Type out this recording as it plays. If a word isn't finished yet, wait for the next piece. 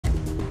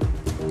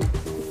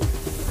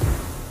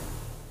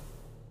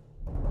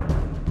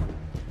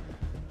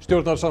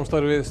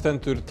Stjórnarsamstarfið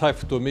stendur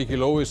tæpt og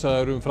mikil óvissa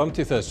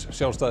framtíð þess.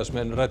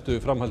 Sjálfstæðismenn ræddu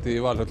framhaldið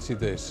í Valhöll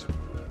síðdegis.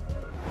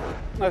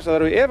 Það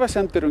eru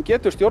efasemdir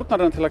getu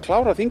stjórnarinnar til að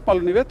klára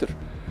þingmálin í vetur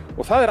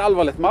og það er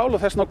alvarlegt mál og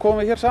þess vegna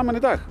komum við hér saman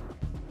í dag.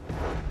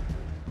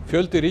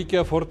 Fjöldi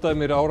ríkja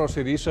fordæmir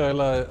Árásir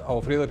Ísraela á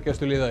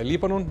friðargæsluliða í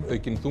Líbanon.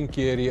 Aukinn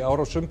þungi í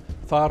árásum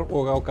þar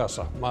og á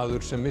Gaza.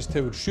 Maður sem misst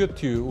hefur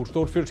 70 úr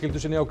stórfjölskyldu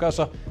sinni á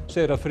Gaza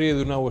segir að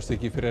friður náist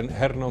ekki fyrr en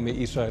hernámi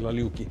Ísraela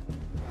ljúki.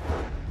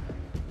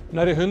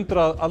 Nærri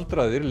 100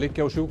 aldraðir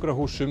liggja á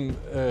sjúkrahúsum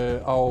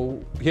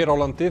hér á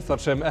landi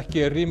þar sem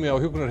ekki rými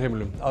á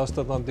hjúkrunarheimilum.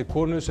 Aðstandandi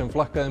konu sem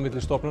flakkaði milli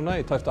stofnana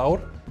í tæpt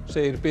ár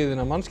segir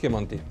biðina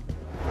mannskemmandi.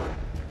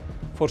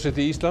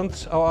 Forseti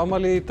Íslands á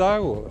afmæli í dag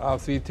og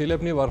af því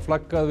tilefni var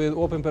flaggað við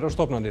opinberar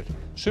stofnanir.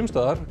 Sums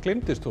staðar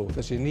gleymdist þó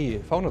þessi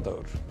nýi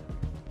fánadagur.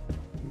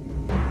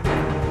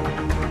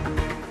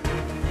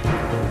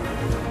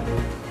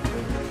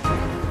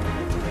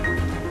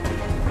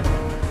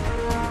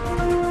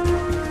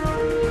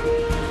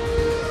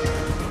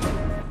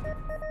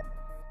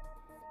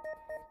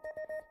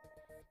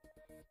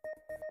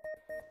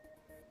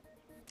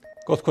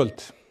 Gott kvöld.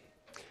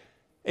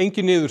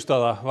 Engin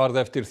niðurstaða varð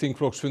eftir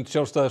þingflokksfund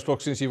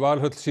Sjálfstæðisflokksins í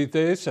Valhöll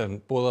síðdegis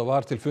en boðað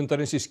var til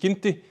fundarins í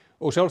skyndi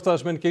og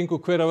sjálfstæðismenn gengu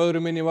hver af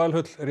öðrum inn í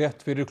Valhöll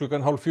rétt fyrir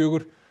klukkan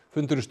 3:30.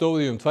 Fundurinn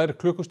stóð í 2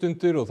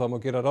 klukkustundir og það má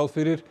gera ráð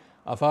fyrir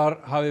að þar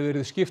hafi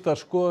verið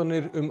skiptar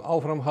skoðanir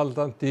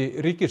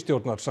áframhaldandi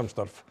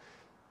ríkisstjórnarsamstarf.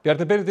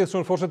 Bjarni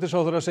Benediktsson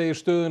forsætisráðherra segir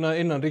stöðuna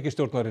innan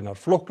ríkisstjórnarinnar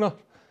flókna.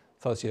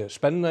 Það sé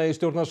spenna í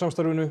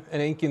stjórnarsamstarfinu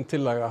en engin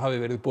tillaga hafi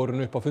verið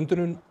borin upp á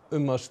fundinum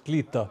að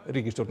slíta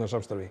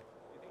ríkisstjórnarsamstarfi.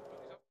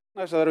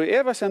 Það eru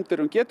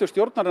efasemdir getu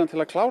stjórnarinnar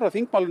til að klára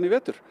þingmálin í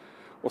vetur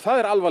og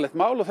það er alvarlegt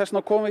mál og þess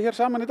vegna komum við hér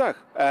saman í dag.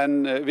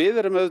 En við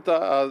erum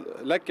auðvitað að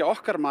leggja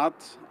okkar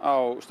mat á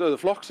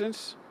stöðu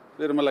flokksins,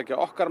 við erum að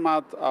leggja okkar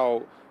mat á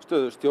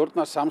stöðu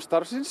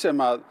stjórnarsamstarfsins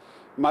sem að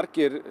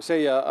margir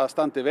segja að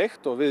standi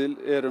veikt og við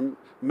erum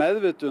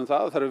meðvituð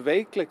það eru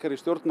veikleikar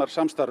í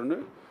stjórnarsamstarfinu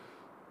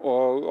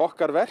og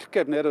okkar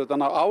verkefni eru auðvitað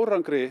að ná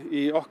árangri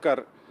í okkar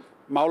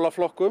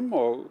málaflokkum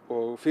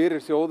og fyrir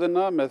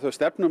þjóðina með þau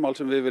stefnumál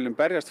sem við viljum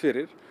berjast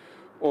fyrir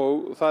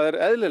og það er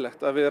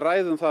eðlilegt að við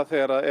ræðum það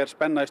þegar það er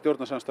spenna í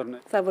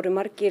stjórnarsamstarfinu. Það voru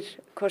margir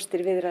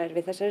kostir viðræður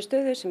við þessari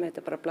stöðu sem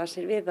þetta bara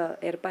blasir við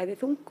að er bæði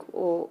þung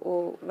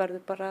og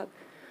verður bara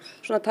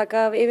svona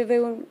taka af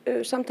yfirvegum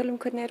samtalum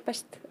hvernig er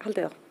best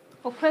haldið á.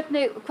 Og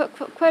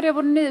hverja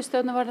voru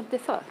niðurstöðuna varðandi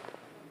það?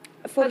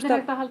 Hvernig er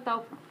þetta að halda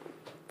áfram?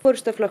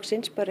 Forysta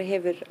flokksins bara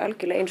hefur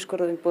algjörlega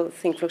einskorðað umboð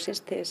þingflokksins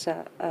til þess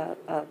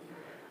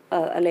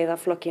að leiða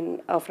flokkinn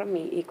áfram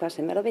í hvað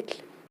sem að vill.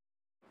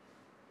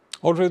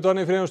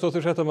 Hólmfríður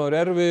Friðjónsdóttir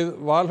fréttamaður við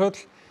Valhöll.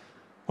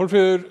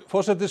 Hólmfríður,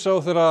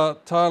 forsætisráðherra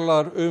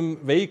talar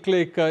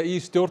veikleika í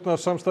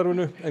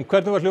stjórnarsamstarfinu en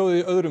hvernig var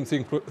hljóðið í öðrum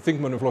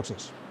þingmönnum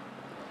flokksins?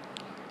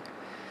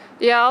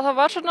 Já, það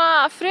var svona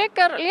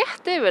frekar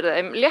létt yfir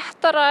þeim,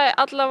 léttara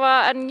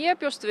allavega en ég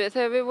bjóst við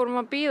þegar við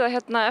vorum að bíða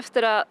hérna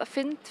eftir að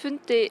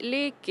fundi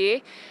lyki,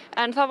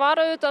 en það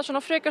var auðvitað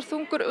svona frekar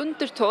þungur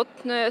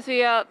undirtónn því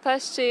að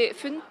þessi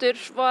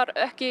fundur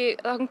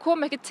það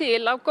kom ekki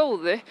til á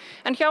góðu.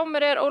 En hjá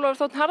mér er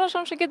Ólafur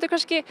Harðarson sem getur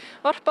kannski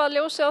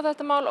varpað ljósi á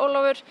þetta mál.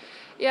 Ólafur,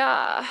 já,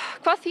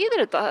 hvað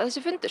þýðir þetta,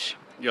 þessi fundur?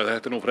 Já,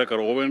 þetta er nú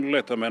frekar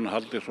óvenjulegt að menn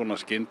haldi svona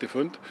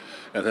skyndifund,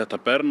 en þetta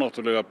ber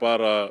náttúrulega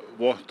bara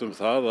vott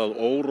það að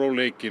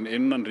óróleikinn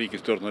innan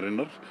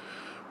ríkisstjórnarinnar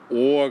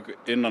og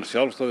innan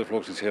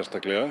Sjálfstæðisflokksins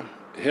sérstaklega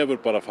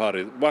hefur bara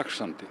farið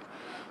vaxandi.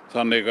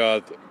 Þannig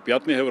að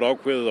Bjarni hefur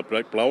ákveðið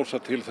að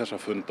blása til þessa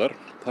fundar.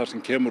 Það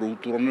sem kemur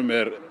út úr honum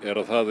er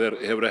að það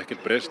hefur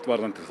ekkert breyst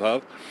varðandi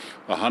það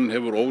að hann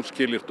hefur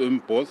óskilyrt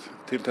umboð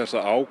til þess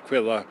að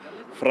ákveða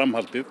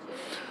framhaldið.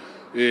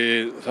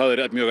 Það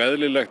er mjög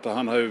eðlilegt að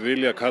hann hafi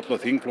viljað kalla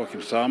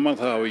þingflokkinn saman.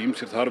 Það hafa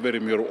ýmsir þar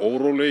verið mjög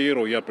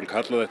órólegir og jafnvel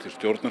kallað eftir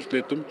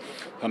stjórnarslitum.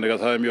 Þannig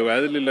að það er mjög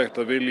eðlilegt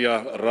að vilja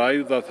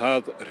ræða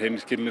það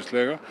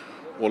hreinskilnislega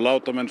og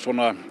láta menn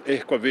svona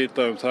eitthvað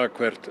vita það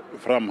hvert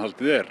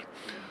framhaldið er.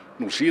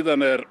 Nú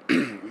síðan er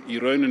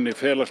í rauninni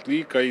felast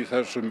líka í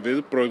þessum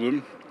viðbrögðum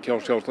hjá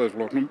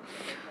Sjálfstæðisflokknum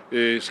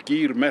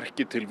skýr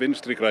merki til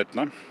Vinstri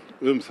grænna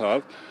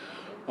það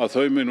að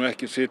þau munu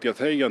ekki sitja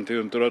þegjandi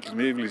undir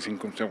öllum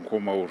yfirlýsingum sem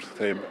koma úr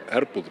þeim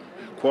herbúðum.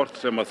 Hvort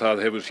sem að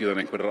það hefur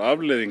síðan einhverjar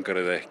afleiðingar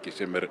eða ekki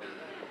sem er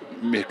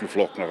miklu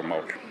flóknara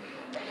mál.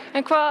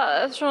 En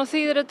hvað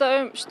þýðir þetta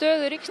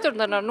stöðu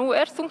ríkisstjórnarinnar? Nú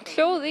er þungt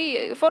hljóð í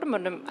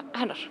formönnum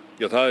hennar.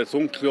 Já, það er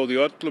þungt hljóð í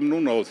öllum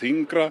núna og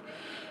þyngra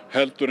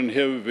heldur en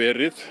hefur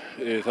verið.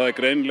 Það er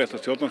greinilegt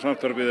að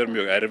stjórnarsamstarfið er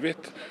mjög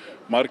erfitt.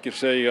 Margir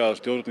segja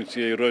að stjórnin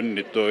sé í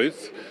rauninni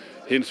dauð.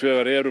 Hins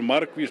vegar eru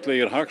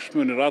margvíslegir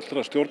hagsmunir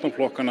allra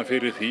stjórnarflokkana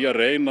fyrir því að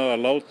reyna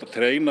að láta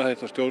treyna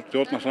þetta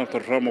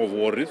stjórnarsamstarf fram á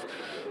vorið.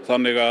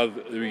 Þannig að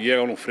ég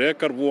á nú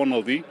frekar von á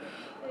því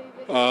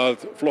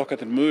að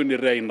flokkarnir muni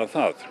reyna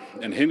það.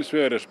 En hins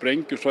vegar er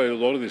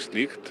sprengjusvæðið orðið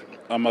slíkt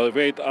að maður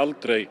veit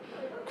aldrei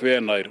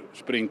hvenær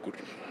springur.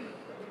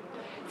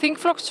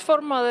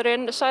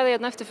 Þingflokksformaðurinn sagði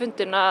hérna eftir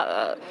fundin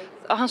að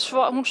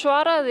hún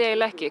svaraði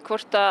eiginlega ekki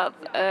hvort að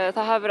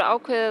það hafi verið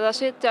ákveðið að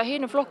setja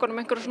hinum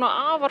flokkunum einhverju svona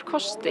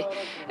afarkosti.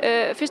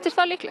 Finnst þér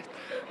það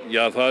líklegt?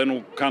 Já, það nú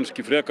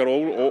kannski frekar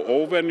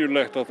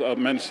óvenjulegt að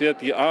menn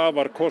setji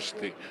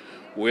afarkosti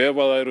og ef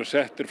að það eru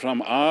settir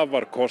fram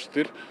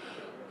afarkostir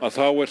að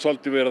þá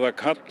svolítið verið að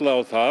kalla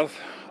á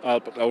það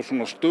á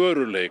svona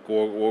störuleik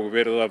og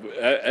verið að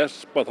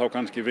espa þá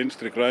kannski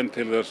vinstri græn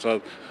til þess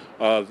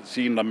að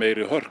sýna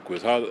meiri hörku.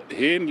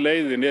 Hin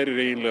leiðin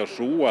eiginlega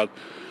sú að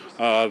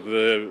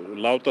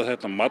láta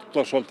þetta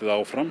malla svolítið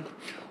áfram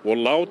og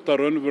láta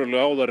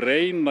raunverulega á það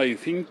reyna í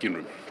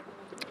þinginu.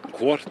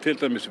 Hvort til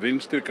dæmis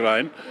vinstri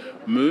græn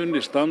muni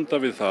standa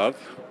við það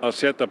að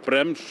setja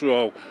bremsu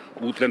á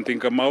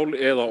útlendingamál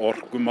eða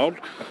orkumál,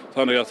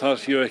 þannig að það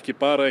séu ekki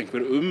bara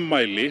einhver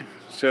ummæli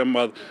sem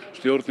að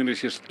stjórninni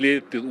sé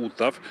slitið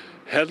út af,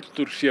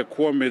 heldur séu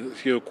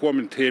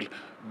komin til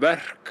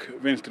verk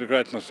vinstri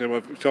grænna sem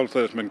að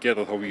sjálfstæðismenn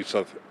geta þá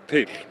vísað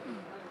til.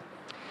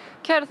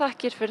 Kærar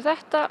þakkir fyrir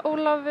þetta,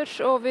 Ólafur,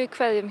 og við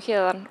kveðjum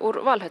héðan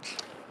úr Valhöll.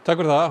 Takk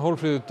fyrir það,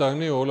 Hólfríður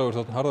Dagný og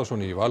Ólafur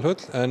Harðarson í Valhöll,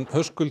 en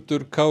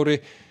Höskuldur Kári,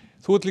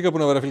 þú ert líka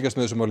búin að vera að fylgjast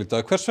með þessu máli í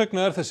dag. Hvers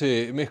vegna þessi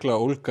mikla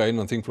ólga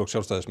innan þingflokks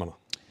sjálfstæðismanna?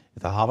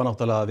 Það hafa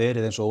náttúrulega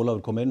verið eins og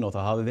Ólafur kom inn og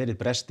það hafi verið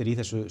brestir í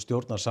þessu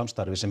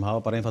stjórnarsamstarfi sem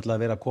hafa bara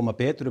einfallega verið að koma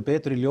betur og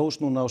betur í ljós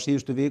núna á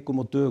síðustu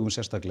vikum og dögum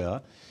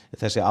sérstaklega.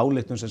 Þessi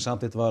ályktun sem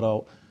samþykkt var á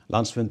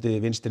landsfundi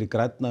Vinstri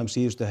grænna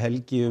síðustu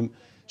helgi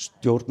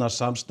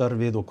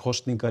stjórnarsamstarfið og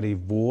kosningar í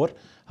vor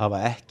hafa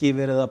ekki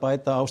verið að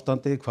bæta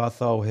ástandi, hvað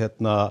þá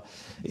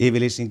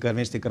yfirlýsingar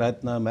Vinstri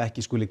grænna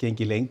ekki skuli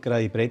gengi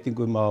lengra í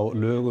breytingum á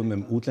lögum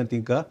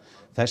útlendinga.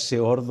 Þessi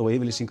orð og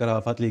yfirlýsingar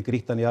hafa fallið í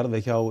grýttan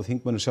jarðveg hjá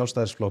þingmönnum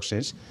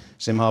Sjálfstæðisflokksins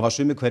sem hafa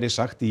sumir hverjir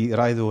sagt í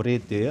ræðu og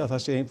riti að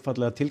það sé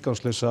einfaldlega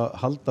tilgangslaust að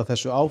halda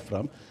þessu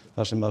áfram.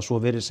 Þar sem að svo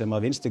verið sem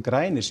að Vinstri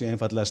grænir sé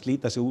einfaldlega að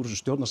slíta sig úr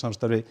þessu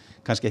stjórnarsamstarfi,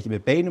 kannski ekki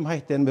með beinum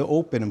hætti en með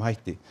óbeinum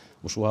hætti.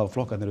 Og svo hafa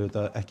flokkarnir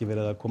auðvitað ekki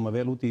verið að koma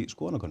vel út í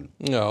skoðanakönnun.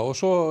 Já, og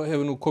svo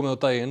hefur nú komið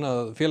á daginn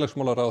að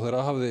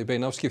félagsmálaráðherra hafði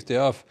bein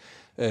afskipti af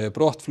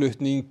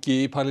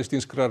brottflutningi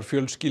palestínskrar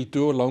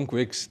fjölskyldu og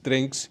langveiks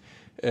drengs.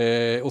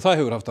 Og það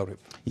hefur haft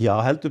áhrif. Já,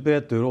 heldur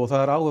betur og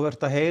það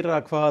áhugavert að heyra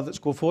hvað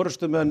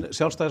forystumenn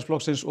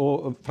Sjálfstæðisflokksins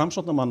og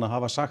Framsóknarmanna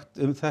hafa sagt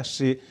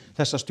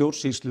þessa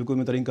stjórnsýslu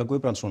Guðmundar Inga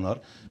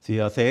Guðbrandssonar því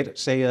að þeir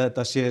segja að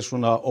þetta sé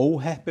svona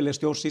óheppileg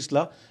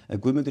stjórnsýsla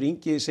en Guðmundur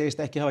Ingi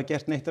segist ekki hafa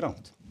gert neitt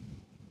rangt.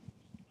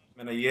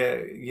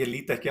 Ég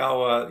lít ekki á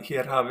að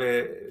hér hafi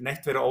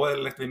neitt verið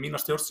óeðlilegt við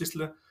mína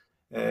stjórnsýslu.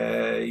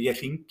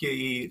 Ég hringi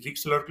í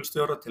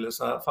ríkislögreglustjóra til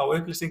þess að fá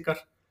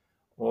upplýsingar.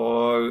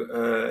 Og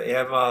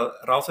ef að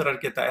ráðherrar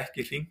geta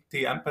ekki hringt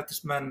í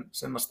embættismenn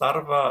sem að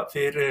starfa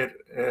fyrir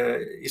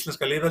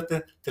íslenska lýðveldi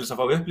til þess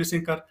að fá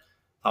upplýsingar,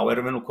 þá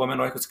erum við nú komin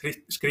á eitthvað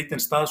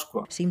skrítinn stað,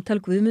 sko. Símtal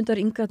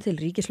Guðmundar Inga til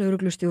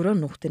ríkislögreglustjóra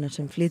nóttina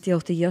sem flytja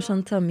átti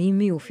Jasanta,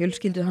 Mimi og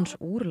fjölskyldu hans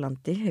úr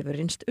landi hefur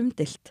reynst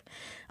umdeilt.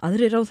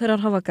 Aðrir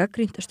ráðherrar hafa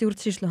gagnrýnt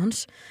stjórnsýslu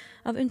hans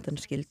af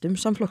undanskildum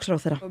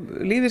samflokksráðherra.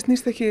 Lífið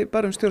snýst ekki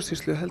bara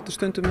stjórnsýslu, heldur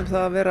stundum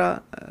það að vera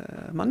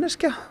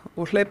manneskja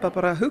og hleypa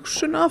bara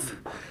hugsun af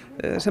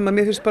sem að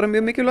mér finnst bara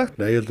mjög mikilvægt.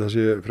 Nei, ég held að það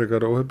sé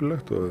frekar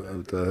óheppilegt og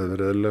það hefði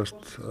verið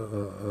eðlilegast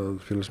að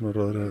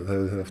félagsmálaráðherra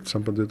hefði haft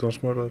samband við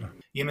dómsmálaráðherra.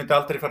 Ég myndi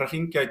aldrei fara að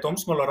hringja í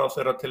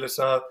dómsmálaráðherra til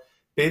þess að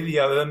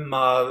biðja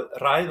að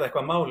ræða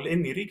eitthvað mál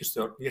inn í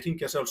ríkisstjórn. Ég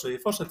hringi að sjálfsögðu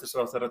í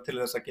forsetisráðherra til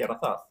þess að gera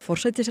það.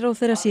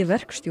 Forsetisráðherra sé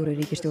verkstjóri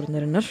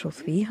ríkisstjórnarinnar og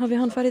því hafi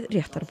hann farið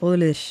réttar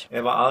boðleiðir.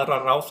 Ef aðra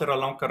ráðherra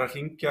langar að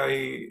hringja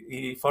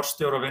í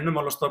forstjóra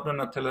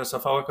Vinnumálastofnunnar til þess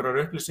að fá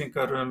einhverjar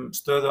upplýsingar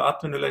stöðu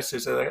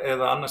atvinnuleysis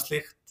eða annað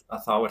slíkt,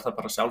 að þá það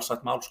bara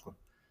sjálfsagt mál, sko.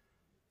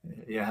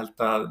 Ég held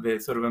að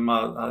við þurfum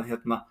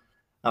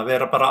að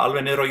vera bara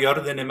alveg niður á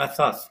jörðinni með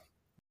það.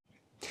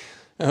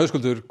 En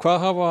Höskuldur, hvað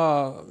hafa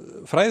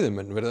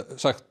fræðimenn verið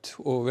sagt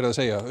og verið að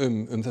segja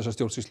þessa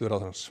stjórnsýslu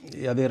ráðherrans?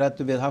 Já, við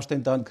ræddum við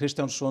Hafstein Dan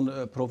Kristjánsson,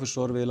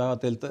 prófessor við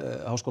lagadeild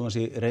Háskólans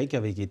í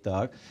Reykjavík í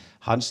dag.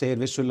 Hann segir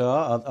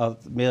vissulega að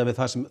miðað við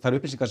þær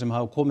upplýsingar sem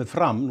hafa komið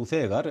fram nú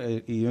þegar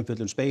í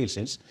umfjöllun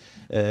Spegilsins,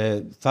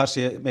 þar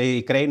sé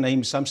megi greina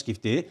ýmis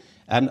samskipti,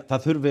 en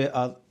það þurfi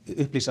að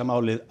upplýsa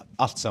málið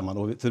allt saman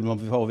og við þurfum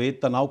að fá að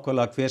vita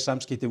nákvæmlega hver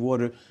samskipti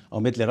voru á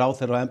milli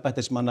ráðherra og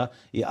embættismanna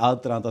í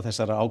aðdraganda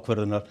þessara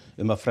ákvörðunar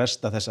að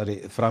fresta þessari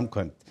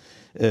framkvæmd.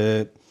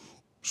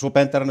 Svo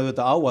bendir hann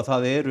auðvitað á að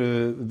það eru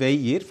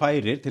vegir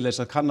færir til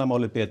þess að kanna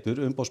málið betur.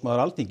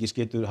 Umboðsmaður Alþingis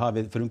getur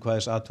hafið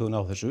frumkvæðisathugun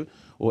á þessu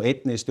og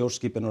einnig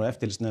stjórnskipunar og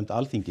eftirlitsnefnd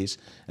Alþingis.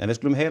 En við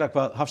skulum heyra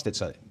hvað Hafsteinn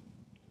sagði.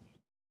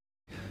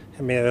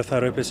 Með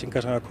þær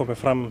upplýsingar sem hafa komið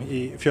fram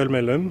í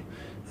fjölmiðlum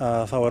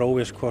þá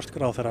óviss hvort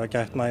ráðherra hafa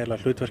gætt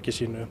nægilega hlutverki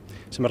sínu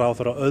sem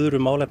ráðherra á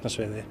öðru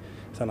málefnasviði,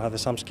 þannig að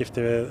hafði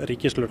samskipti við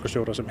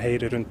ríkislögreglustjóra sem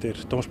heyrir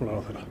undir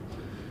dómsmálaráðherra.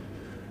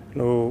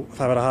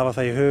 Það verður að hafa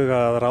það í huga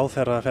að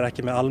ráðherra fer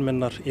ekki með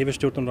almennar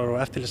yfirstjórnunar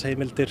og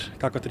eftirlitsheimildir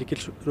gagnvart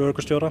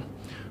ríkislögreglustjóra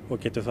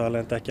og getur það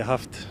alveg ekki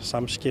haft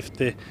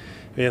samskipti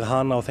við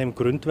hana á þeim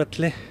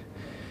grundvelli.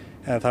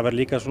 En það verður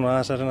líka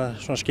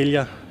að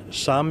skilja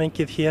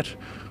samhengið hér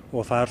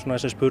og það svona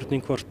þessi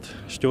spurning hvort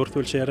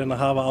stjórnvöld sé að reyna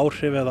að hafa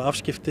áhrif eða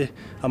afskipti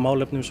af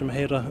málefnum sem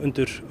heyra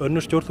undir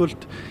önnur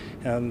stjórnvöld,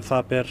 en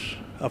það ber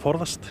að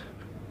forðast.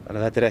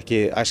 Þannig að þetta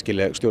ekki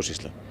æskileg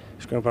stjórnsýsla?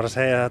 Skulum bara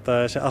segja að þetta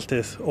sé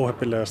alltið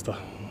óheppilegasta.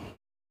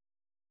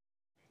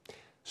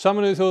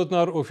 Sameinuðu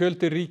þjóðirnar og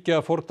fjöldi ríkja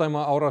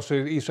fordæma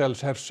árásir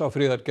Ísraels hers á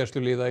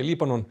friðargæsluliða í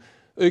Líbanon.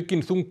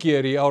 Aukinn þungi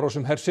í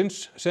árásum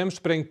hersins sem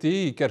sprengdi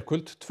í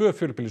gærkvöld 2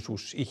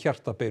 fjölbýlishús í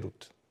hjarta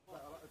Beirút.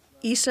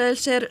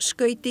 Ísraels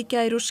skaut í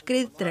gær og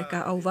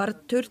skriðdreka á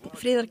varðturn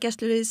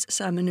friðargæsluliðs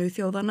Sameinuðu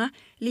þjóðanna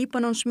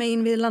Líbanons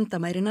megin við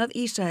landamærin að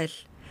Ísrael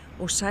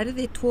og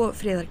særði 2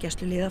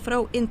 friðargæsluliða frá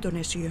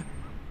Indónesíu.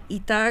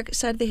 Í dag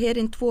særði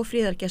herinn 2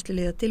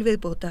 friðargæsluliða til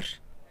viðbótar.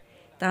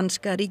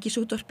 Danska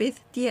ríkisútvarpið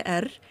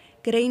DR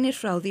greinir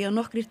frá því að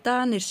nokkrir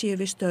Danir séu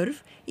við störf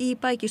í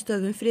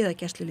bækistöðvum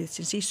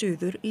friðargæsluliðsins í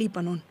suður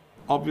Líbanon.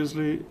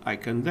 Obviously, I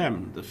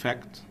condemn the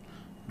fact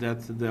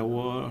that there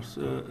was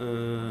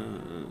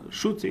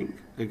shooting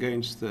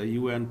against the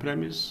UN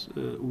premise,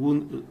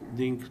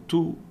 wounding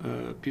 2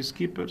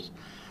 peacekeepers,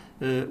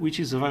 which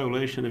is a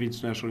violation of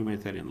international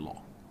humanitarian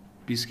law.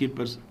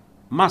 Peacekeepers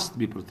must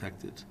be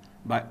protected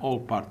by all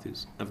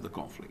parties of the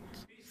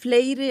conflict.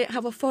 Fleiri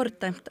hafa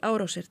fordæmt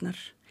árásirnar.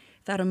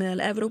 Þar á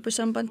meðal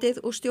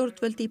Evrópusambandið og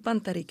stjórnvöld í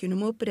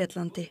Bandaríkjunum og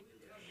Bretlandi.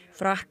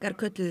 Frakkar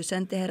kölluðu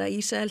sendiherra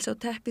Ísraels á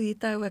teppið í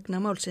dag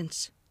vegna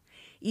málsins.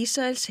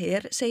 Ísraels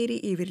her segir í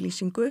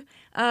yfirlýsingu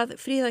að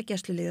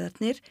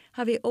friðargæsluliðarnir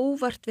hafi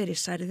óvart verið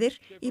særðir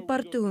í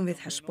bardugum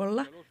við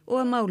Hezbollah og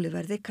að máli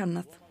verði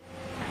kannað.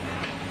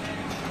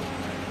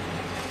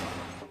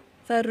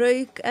 Það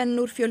rauk enn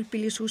úr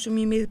fjölbýlishúsum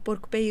í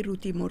miðborg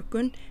Beirút í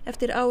morgun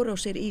eftir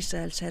árásir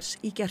Ísraels hers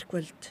í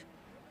gærkvöld.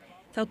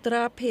 Þá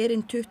drap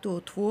herinn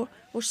 22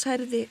 og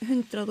særði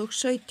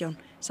 117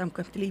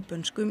 samkvæmt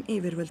líbönskum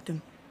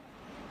yfirvöldum.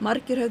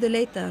 Margir höfðu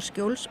leitað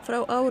skjóls frá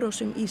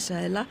árásum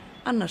Ísraela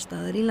annars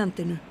staðar í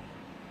landinu.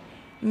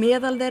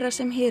 Meðal þeirra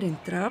sem herinn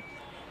drap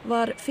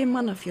var 5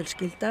 manna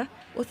fjölskylda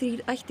og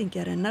 3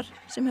 ættingjar hennar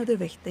sem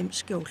höfðu veitt þeim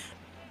skjól.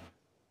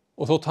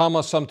 Og þótt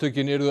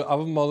Hamas-samtökin yrðu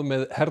afmáð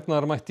með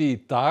hernaðarmætti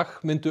í dag,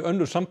 myndu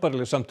önnur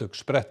sambærileg samtök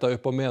spretta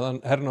upp á meðan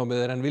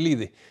hernámið enn við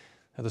líði.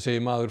 Þetta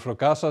segir maður frá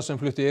Gaza sem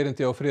flutti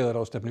erindi á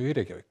friðarráðstefnu í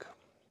Reykjavík.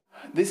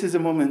 This is a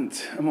moment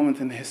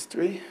in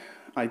history.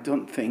 I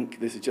don't think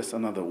this is just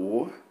another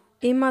war.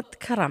 Imad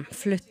Karam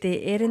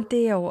flutti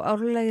erindi á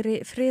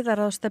árlegri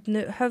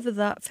friðarráðstefnu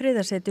Höfða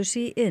friðarseturs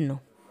í Iðnó.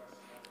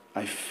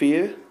 I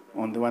fear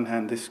on the one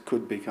hand this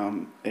could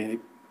become a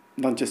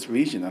not just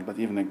regional but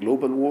even a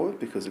global war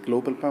because the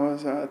global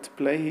powers are at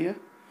play here.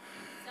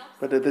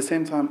 But at the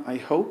same time, I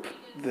hope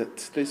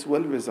that this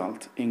will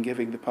result in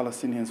giving the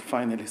Palestinians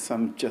finally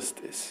some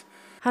justice.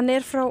 Hann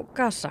frá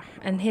Gaza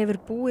en hefur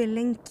búið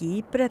lengi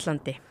í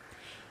Bretlandi.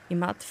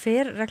 Imad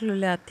fer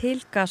reglulega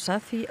til Gaza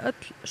því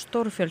öll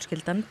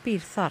stórfjölskyldan býr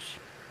þar.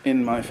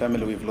 In my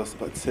family we've lost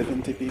about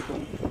 70 people.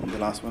 The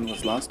last one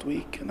was last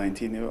week, a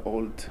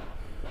 19-year-old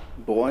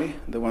boy.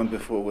 The one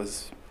before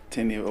was a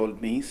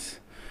 10-year-old niece.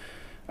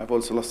 I've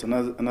also lost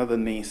another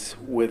niece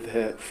with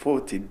her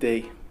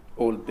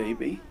 40-day-old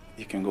baby.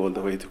 You can go all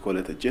the way to call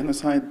it a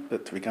genocide,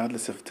 but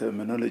regardless of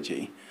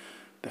terminology,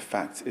 the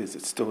fact is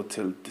it's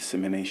total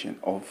dissemination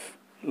of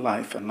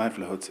life and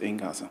livelihoods in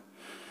Gaza.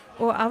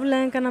 Og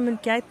afleiðingarna mun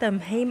gæta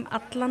heim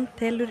allan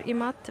telur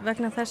Imad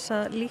vegna þess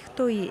að líkt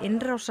og í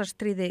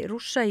innrásarstríði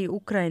Rússa í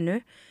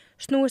Úkraínu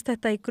snúist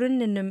þetta í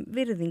grunninum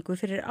virðingu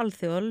fyrir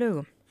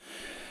alþjóðalögum.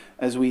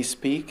 As we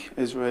speak,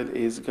 Israel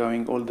is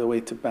going all the way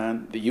to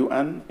ban the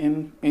UN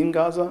in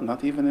Gaza,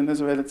 not even in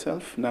Israel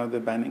itself. Now they're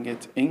banning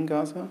it in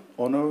Gaza,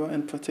 UNRWA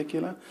in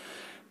particular.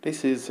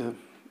 This is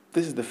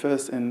the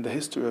first in the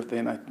history of the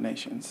United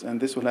Nations,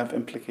 and this will have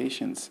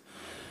implications.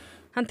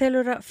 Hann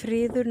telur að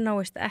friður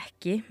náist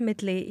ekki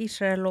milli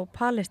Ísrael og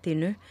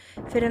Palestínu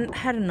fyrir en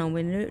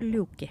hernáminu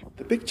ljúki.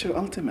 The picture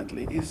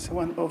ultimately is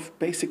one of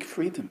basic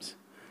freedoms.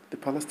 The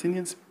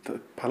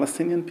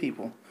Palestinian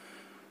people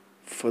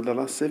for the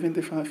last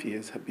 75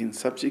 years have been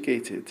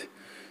subjugated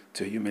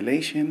to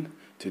humiliation,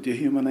 to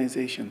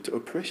dehumanization, to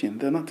oppression.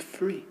 They're not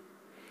free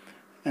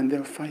and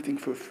they're fighting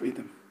for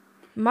freedom.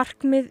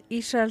 Markmið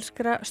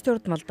ísraelskra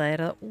stjórnvalda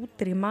að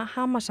útrýma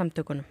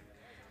Hamas-samtökunum.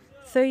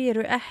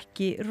 Þau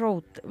ekki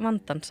rót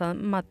vandans að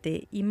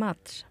mati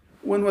Imads.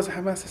 When was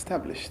Hamas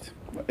established?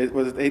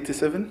 Was it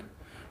 87?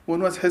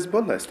 When was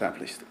Hezbollah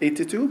established?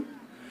 82?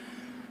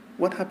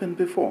 What happened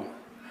before?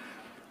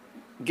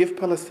 Give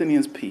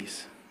Palestinians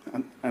peace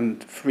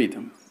and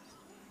freedom,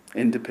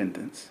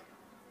 independence,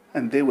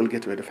 and they will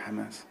get rid of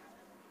Hamas.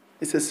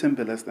 It's as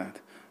simple as that.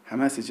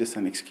 Hamas is just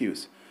an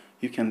excuse.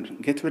 You can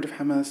get rid of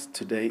Hamas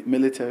today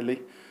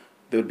militarily,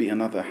 there will be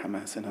another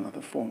Hamas in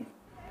another form.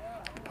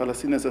 The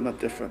Palestinians are not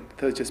different.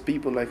 They're just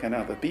people like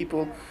another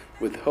people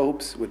with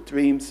hopes, with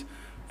dreams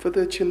for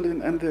their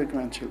children and their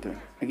grandchildren.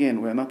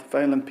 Again, we're not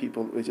violent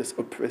people, we're just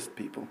oppressed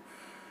people,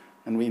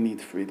 and we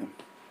need freedom.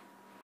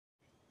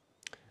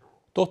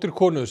 Dóttir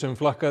konu sem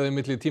flakkaði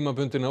milli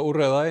tímabundinna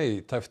úrræða í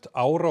tæpt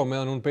ár á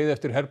meðan hún beið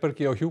eftir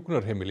herbergi á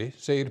hjúkrunarheimili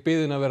segir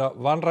biðina vera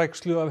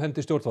vanrækslu af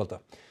hendi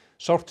stjórnvalda.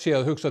 Sárt sé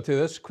að hugsa til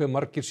þess hve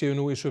margir séu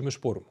nú í sömu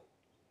sporum.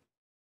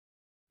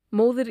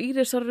 Móðir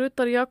Írisar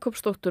Rutar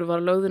Jakobsdóttur var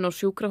lögðin á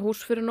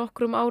sjúkrahús fyrir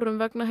nokkrum árum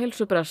vegna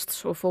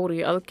heilsubrests og fór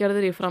í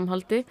aðgerðir í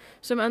framhaldi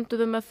sem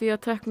enduðu með því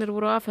að teknir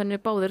voru af henni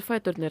báðir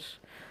fæturnir.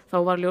 Þá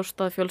var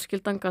ljóst að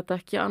fjölskyldan gat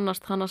ekki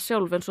annast hana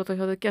sjálf eins og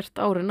þau höfðu gert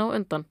árin á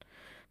undan.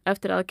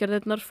 Eftir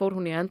aðgerðirnar fór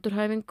hún í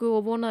endurhæfingu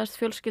og vonaðist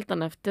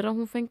fjölskyldan eftir að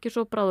hún fengi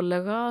svo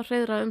bráðlega að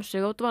hreiðra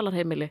sig á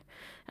dvalarheimili.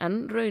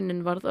 En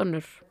raunin varð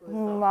önnur.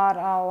 Hún var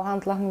á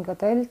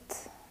handlækningadeild,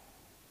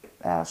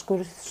 eða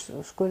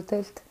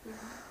skurðdeild.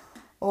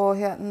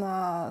 Og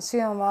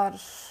síðan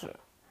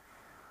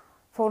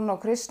fór hún á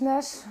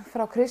Kristnes,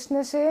 frá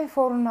Kristnesi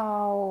fór hún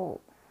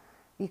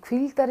í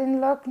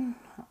hvíldarinnlögn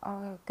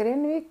á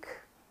Grenivík.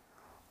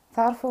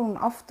 Þar fór hún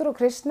aftur á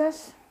Kristnes,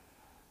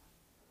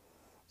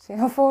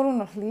 síðan fór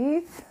hún á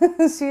Hlíð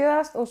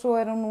síðast og svo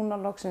hún núna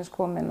loksins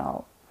komin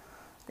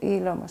í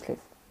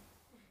lögmannshlíð.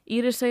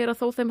 Íris segir að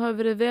þó þeim hafi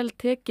verið vel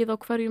tekið á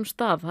hverjum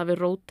stað hafi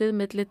rótið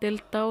milli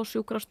deilda og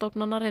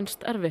sjúkrastofnana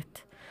reynst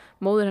erfitt.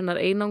 Móðir hennar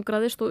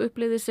einangraðist og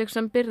upplifði sig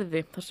sem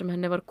byrði þar sem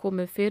henni var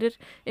komið fyrir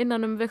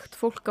innan veikt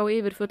fólk á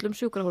yfirfullum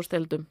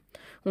sjúkrahúsdeildum.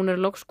 Hún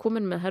loks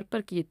komin með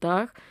herbergi í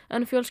dag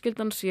en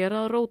fjölskyldan sér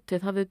að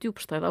rótið hafði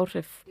djúpstæð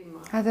áhrif.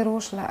 Þetta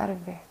rosalega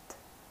erfitt.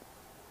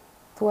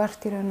 Þú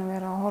ert í raun að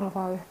vera að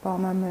horfa upp á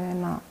mömmu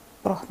þína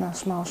brotna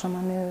smá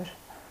saman niður.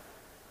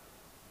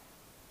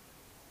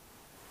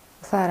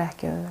 Það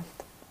ekki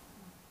auðvelt.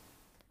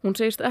 Hún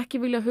segist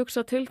ekki vilja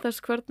hugsa til þess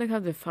hvernig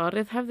hefði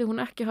farið hefði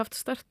hún ekki haft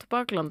sterkt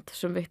bakland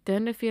sem veitti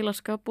henni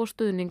félagsskap og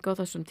stuðning á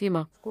þessum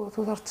tíma.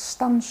 Þú þarft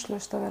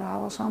stanslaust að vera að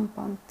hafa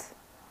samband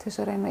til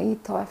þess að reyna að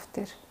ýta á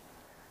eftir.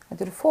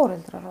 Þetta eru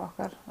foreldrar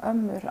okkar,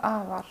 ömmur,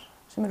 afar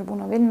sem eru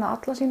búin að vinna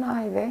alla sína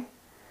ævi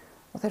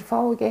og þeir fá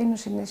ekki einu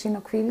sinni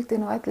sína hvíld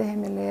inn á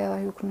elliheimili eða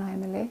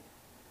hjúkrunarheimili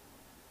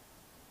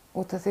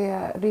út af því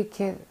að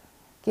ríkið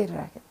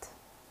gerir ekkert.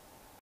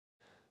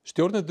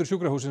 Stjórnendur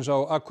sjúkrahússins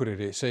á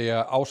Akureyri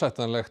segja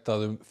ásættanlegt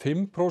að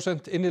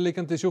 5%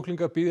 inniliggjandi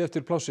sjúklinga bíði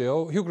eftir plássi á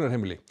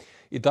hjúkrunarheimili.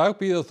 Í dag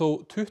bíða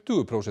þó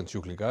 20%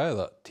 sjúklinga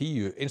eða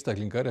 10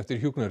 einstaklingar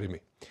eftir hjúkrunarrými.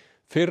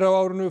 Fyrr á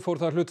árinu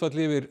fór það hlutfall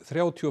yfir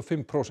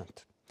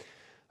 35%.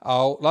 Á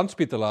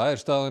Landspítala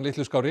staðan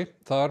litlu skárri.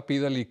 Þar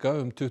bíða líka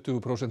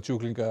 20%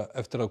 sjúklinga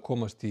eftir að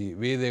komast í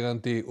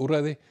viðeigandi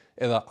úrræði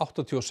eða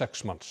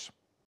 86 manns.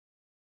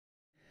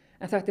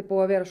 En þetta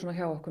búið að vera svona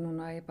hjá okkur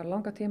núna í bara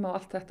langa tíma og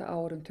allt þetta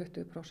ár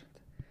 20%.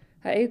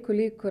 Það eykur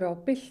líkur á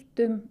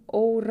byltum,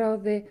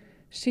 óráði,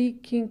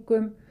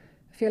 sýkingum,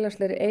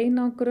 félagslegri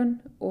einangrun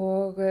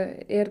og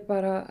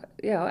bara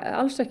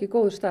alls ekki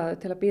góður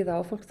staður til að bíða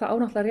og fólk það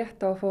ánáttúrulega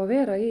rétt á að fá að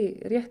vera í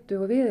réttu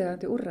og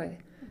viðeigandi úrræði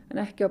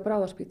en ekki á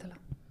bráðaspítala.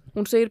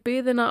 Hún segir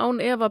biðina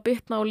án efa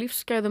bitna á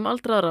lífsgæðum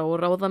aldraðra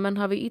og ráðamenn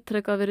hafi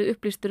ítrekað verið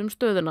upplýstir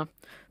stöðuna.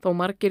 Þó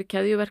margir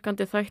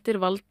keðjuverkandi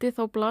þættir valdi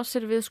þá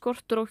blasir við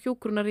skortur á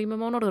hjúkrunarrýmum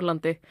á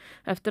Norðurlandi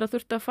eftir að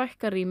þurfti að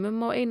fækka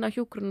rýmum á eina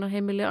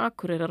hjúkrunarheimili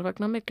Akureyrar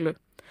vegna milli.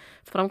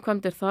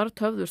 Framkvæmdir þar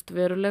töfðust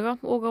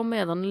verulega og á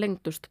meðan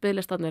lengdust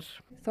biðlistarnir.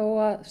 Þó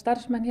að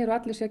starfsmenn hér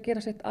og allir sé að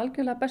gera sitt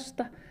algjörlega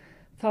besta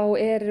þá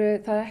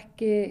það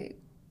ekki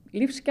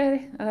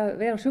lífsgæði að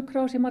vera á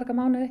sjúkrahúsi í marga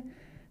mánuði.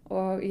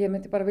 Og ég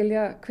myndi bara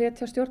vilja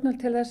hvetja stjórnvöld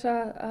til þess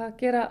að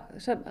gera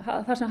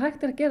það sem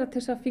hægt að gera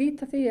til þess að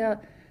flýta því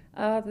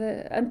að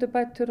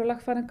endurbætur og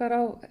lagfæringar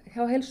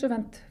hjá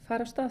heilsuvernd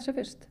fara af stað sem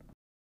fyrst.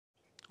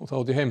 Og þá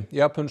út í heim,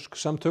 japansk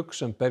samtök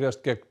sem berjast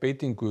gegn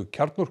beitingu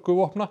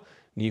kjarnorkuvopna,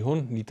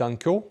 Nihon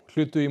Nidankyo,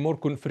 hlutu í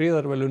morgun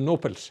Friðarverðlaun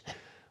Nóbels.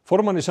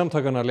 Formanni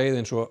samtakana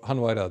leið eins og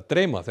hann væri að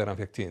dreyma þegar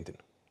hann fékk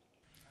tíðindin.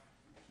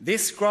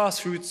 This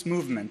grassroots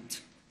movement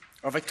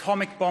of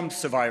atomic bomb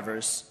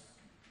survivors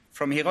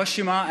from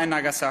Hiroshima and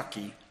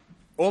Nagasaki,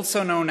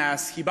 also known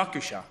as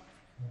Hibakusha,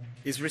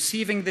 is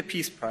receiving the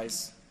Peace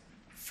Prize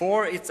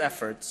for its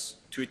efforts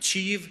to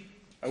achieve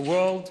a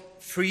world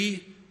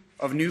free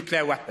of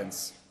nuclear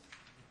weapons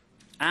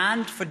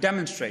and for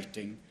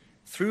demonstrating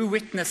through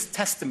witness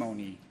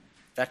testimony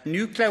that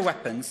nuclear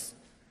weapons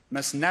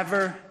must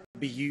never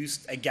be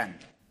used again.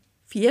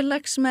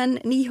 Félagsmenn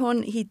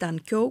Nihon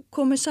Nidankyo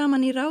komu saman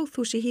í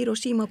ráðhúsi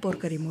Hiroshima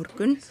borgar í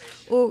morgun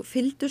og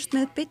fylgdust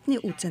með beinni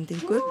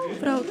útsendingu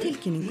frá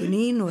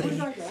tilkynningunni í Noregi.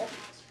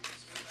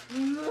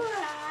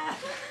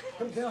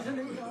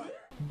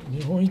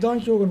 Nihon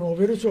Nidankyoがノー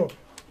ベル賞、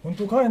本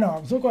当かいな、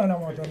嘘かいな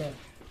思ったね。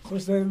そ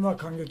して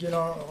感激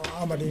の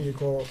あまりに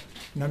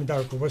涙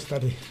をこぼした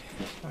り、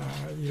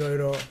いろい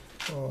ろ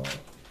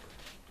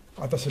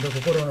私の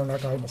心の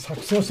中今錯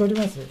綜しており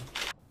ます。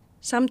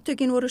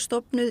Samtökin voru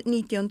stofnuð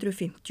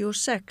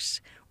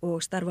 1956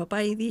 og starfa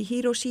bæði í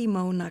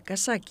Hiroshima og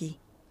Nagasaki.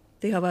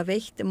 Þau hafa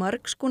veitt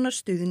margskonar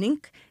stuðning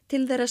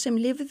til þeirra sem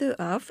lifðu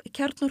af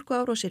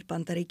kjarnorkuárásir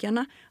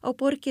Bandaríkjanna á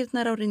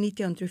borgirnar árið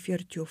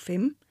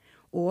 1945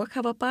 og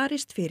hafa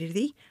barist fyrir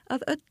því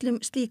að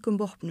öllum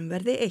slíkum vopnum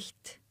verði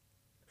eytt.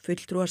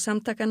 Fulltrúar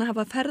samtakana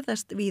hafa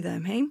ferðast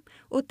víða heim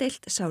og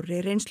deilt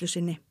sárri reynslu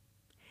sinni.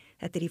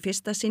 Þetta í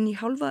fyrsta sinn í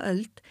hálfa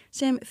öld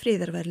sem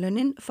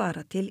Friðarverðlaunin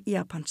fara til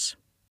Japans.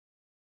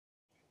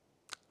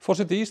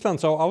 Forseti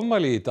Íslands á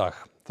afmæli í dag.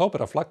 Þá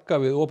ber að flagga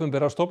við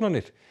opinberar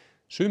stofnanir.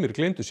 Sumir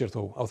gleymdu sér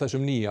þó á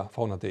þessum nýja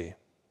fánadegi.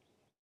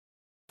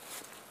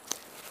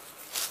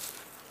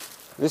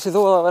 Vissið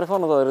þú að það væri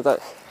fánadagur í dag?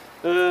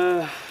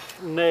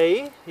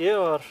 Nei,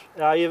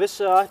 ég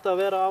vissi að ætti að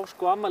vera á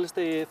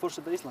afmælistegi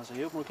forseta Íslands, en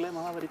ég hef búin að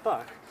gleyma að það vera í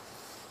dag.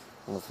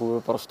 Þannig að þú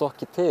hefur bara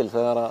stokkið til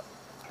þegar að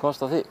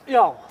komst að því?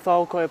 Já, þá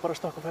ákvað ég bara að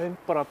stokka heim,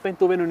 bara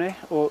beint úr vinnunni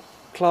og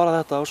klára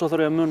þetta og svo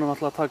þarf ég að muna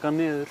náttúrulega að taka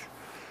niður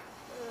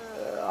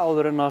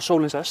áður en að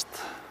sólin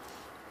sest.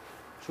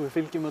 Svo við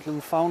fylgjum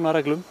öllum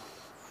fánareglum.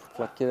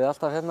 Flaggið þið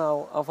alltaf hérna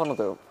á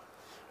fánadögum?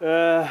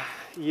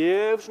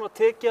 Ég hef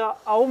tekið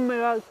á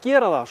mig að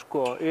gera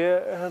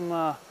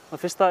það, Það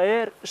fyrsta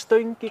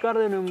stöng í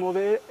garðinum og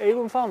við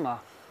eigum fána.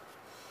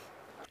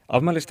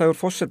 Afmælisdagur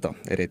forseta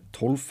einn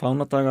 12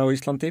 fánadaga á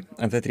Íslandi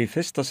en þetta í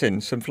fyrsta sinn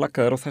sem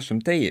flaggað á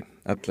þessum degi,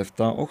 11.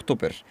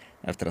 október,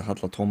 eftir að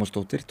Halla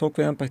Tómasdóttir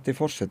tók við embætti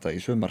forseta í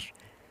sumar.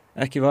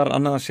 Ekki var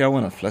annað að sjá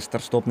en að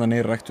flestar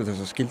stofnanir ræktu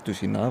þessa skyldu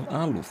sína af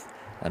alúð,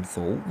 en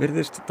þó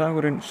virðist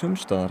dagurinn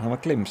sumstaðar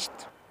hafa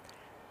gleymst.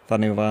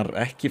 Þannig var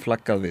ekki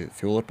flaggað við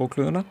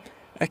þjóðarbókhlöðuna,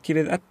 ekki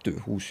við Eddu,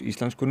 hús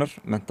íslenskunnar,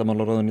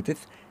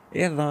 menntamálaráðuneytið,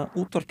 eða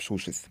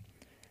útvarpshúsið.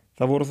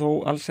 Það voru þó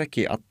alls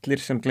ekki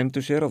allir sem glemdu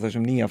sér á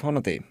þessum nýja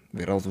fánadegi.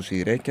 Við Ráðhúsi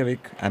í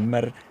Reykjavík,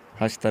 MR,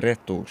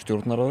 Hæstarétt og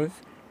Stjórnarráðið.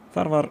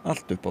 Þar var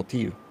allt upp á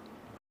 10.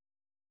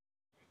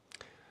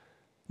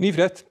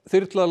 Nýfrétt,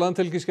 þyrla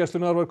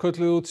Landhelgisgæslunnar var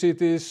kölluð út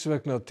síðdegis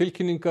vegna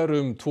tilkynningar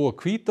 2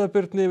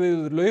 hvítabirni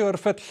við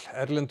Laugarfell.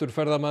 Erlendur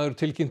ferðamaður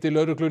tilkynnti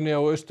lögreglunni á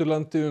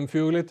Austurlandi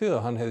 4-leytið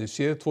að hann hefði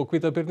séð 2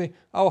 hvítabirni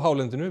á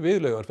hálendinu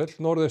við Laugarfell,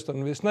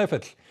 norðaustan við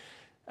Snæfell.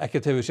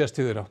 Ekkert hefur sést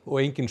til þeirra og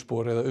engin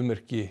spor eða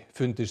ummerki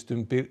fundist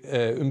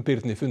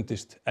birni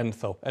fundist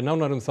ennþá. En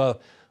nánar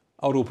það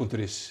á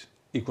rúv.is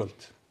í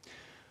kvöld.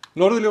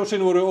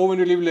 Norðurljósin voru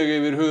óvenjulífleg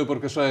yfir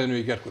höfuðborgarsvæðinu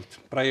í gærkvöld.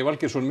 Bragi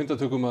Valgeirsson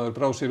myndatökumaður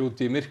brá sér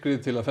út í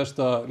myrkrið til að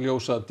festa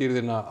ljósa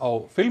dýrðina á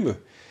filmu.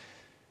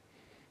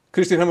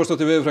 Kristín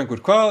Hemmarsdóttir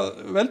veðurfræðingur, hvað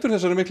veldur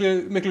þessari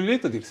miklu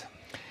litadýrð?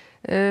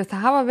 Það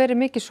hafa verið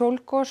mikið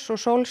sólgos og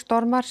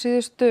sólstormar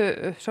síðustu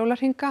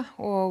sólarhringa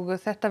og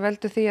þetta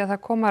veldur því að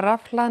það koma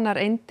rafhlaðnar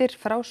eindir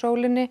frá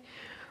sólinni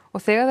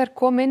og þegar þær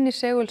koma inn í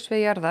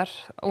segulsvið jarðar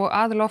og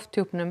að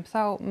lofthjúpnum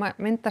þá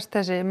myndast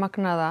þessi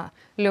magnaða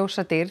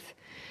ljósadýrð.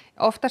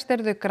 Oftast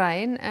eru þau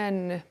græn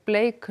en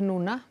bleik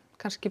núna,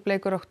 kannski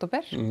bleikur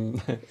október.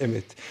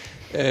 Einmitt.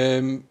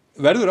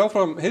 Verður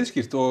áfram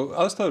heiðskýrt og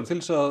aðstæður til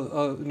þess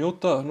að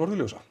njóta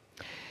norðurljósa?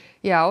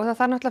 Já, það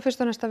þarf náttúrulega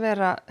fyrst og næst að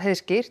vera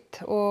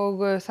heiðskýrt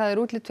og það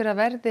útlit fyrir að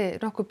verði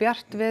nokkuð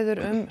bjart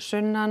veður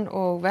sunnan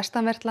og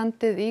vestanvert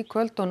landið í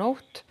kvöld og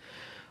nótt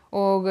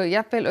og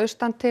jafnvel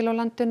austan til á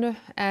landinu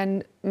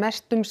en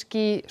mestum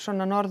ský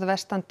svona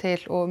norðvestan til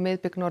og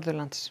miðbygg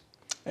Norðurlands.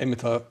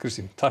 Einmitt það,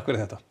 Kristín. Takk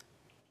fyrir þetta.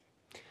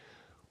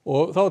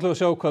 Og þá ætlum við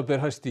að sjá hvað ber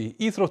hæst í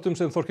íþróttum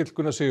sem Þorkell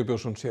Gunnar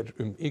Sigurbjörnsson sér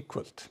í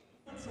kvöld.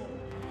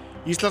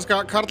 Íslenska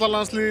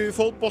karlalandsliðið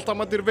fótbolta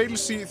mætir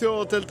Wales í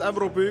þjóðadeild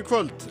Evrópu í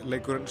kvöld.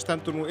 Leikurinn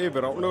stendur nú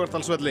yfir á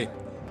Laugardalsvelli.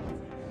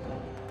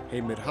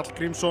 Heimir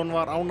Hallgrímsson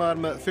var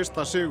ánægður með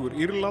fyrsta sigur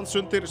Írlands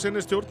undir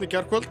sinni stjórn í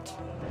gærkvöld.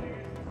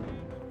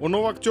 Og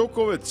Novak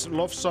Djokovic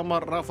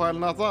lofsamar Rafael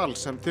Nadal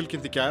sem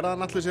tilkynnti í gær að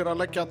hann ætli sér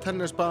að leggja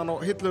tennisbaðan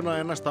á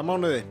hilluna í næsta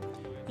mánuði.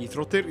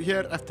 Íþróttir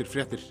hér eftir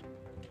fréttir.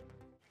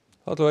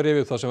 Það ætla að vera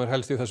yfir það sem er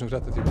helst í þessum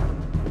fréttatíma.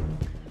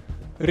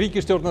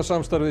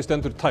 Ríkisstjórnarsamstarfið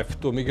stendur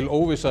tæpt og mikil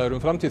óvissa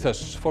framtíð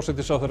þess.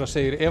 Forsætisráðherra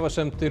segir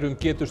efasemdir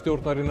getu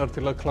stjórnarinnar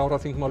til að klára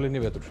þingmálin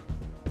í vetur.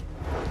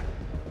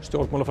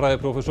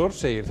 Stjórnmálafræðiprófessor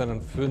segir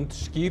þennan fund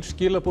skýr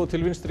skilaboð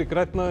til vinstri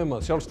grænna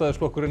að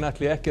Sjálfstæðisflokkurinn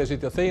ætli ekki að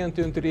sitja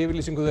þegjandi undir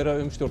yfirlýsingu þeirra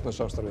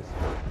stjórnarsamstarfið.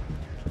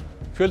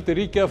 Fjöldi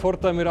ríkja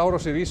fordæmir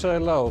Árásir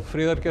Ísraela og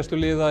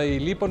friðargæsluliða í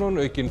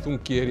Líbanon, aukinn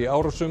þungi í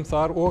árásum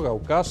þar og á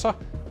Gaza.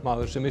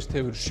 Maður sem mist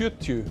hefur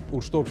 70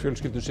 úr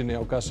stórfjölskyldu sinni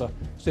á Gaza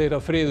segir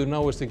að friður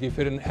náist ekki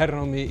fyrr en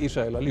hernámi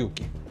Ísraela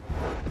ljúki.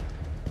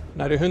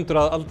 Nærri 100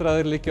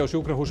 aldraðir liggja á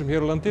sjúkrahúsum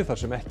hér á landi þar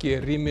sem ekki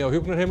rými á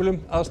hjúkrunarheimilum.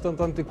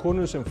 Aðstandandi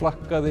konu sem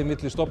flakkaði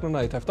milli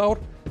stofnana í tæpt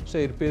ár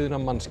segir biðina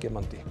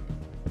mannskemmandi.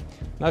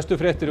 Næstu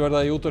fréttir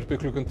verða í útvarpi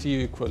klukkan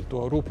 10 í kvöld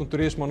og á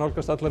rúv.is má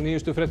nálgast allar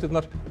nýjustu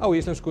fréttirnar á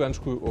íslensku,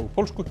 ensku og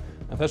pólsku.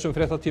 En þessum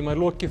fréttatíma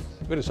lokið.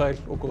 Verið sæl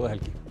og góða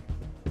helgi.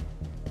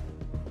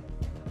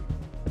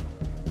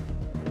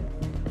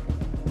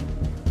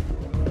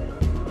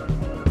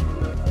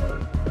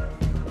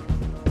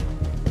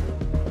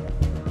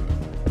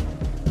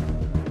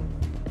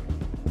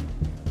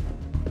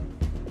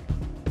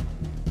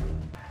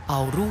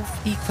 Á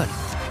RÚV í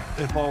kvöld.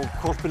 Upp á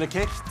hvolpinn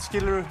keyrt,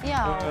 skilurðu?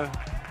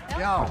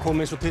 Já.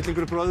 Komið eins og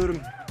titlingur upp á öðrum.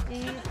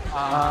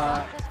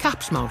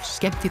 Kappsmál,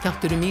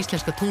 skemmtiþáttur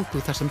íslenska tungu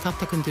þar sem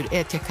þáttakendur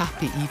etja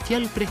kappi í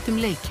fjölbreyttum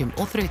leikjum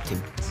og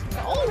þrautum.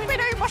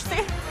 Minn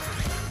auðvasti,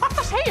 hvað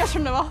það segja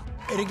svona það?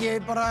 Ekki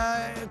bara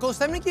góð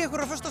stemning í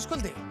ykkur á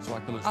föstudagskvöldi?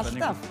 Svakalega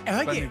Alltaf, ef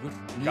það ekki?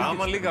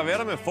 Gaman líka að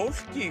vera með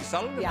fólki í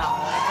salnum. Já,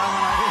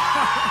 gaman að því.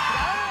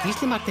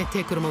 Gísli Marteinn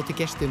tekur á móti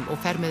gestum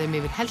og fer með þeim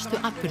yfir helstu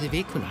atburði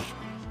vikunnar.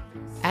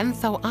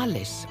 Ennþá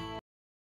alis.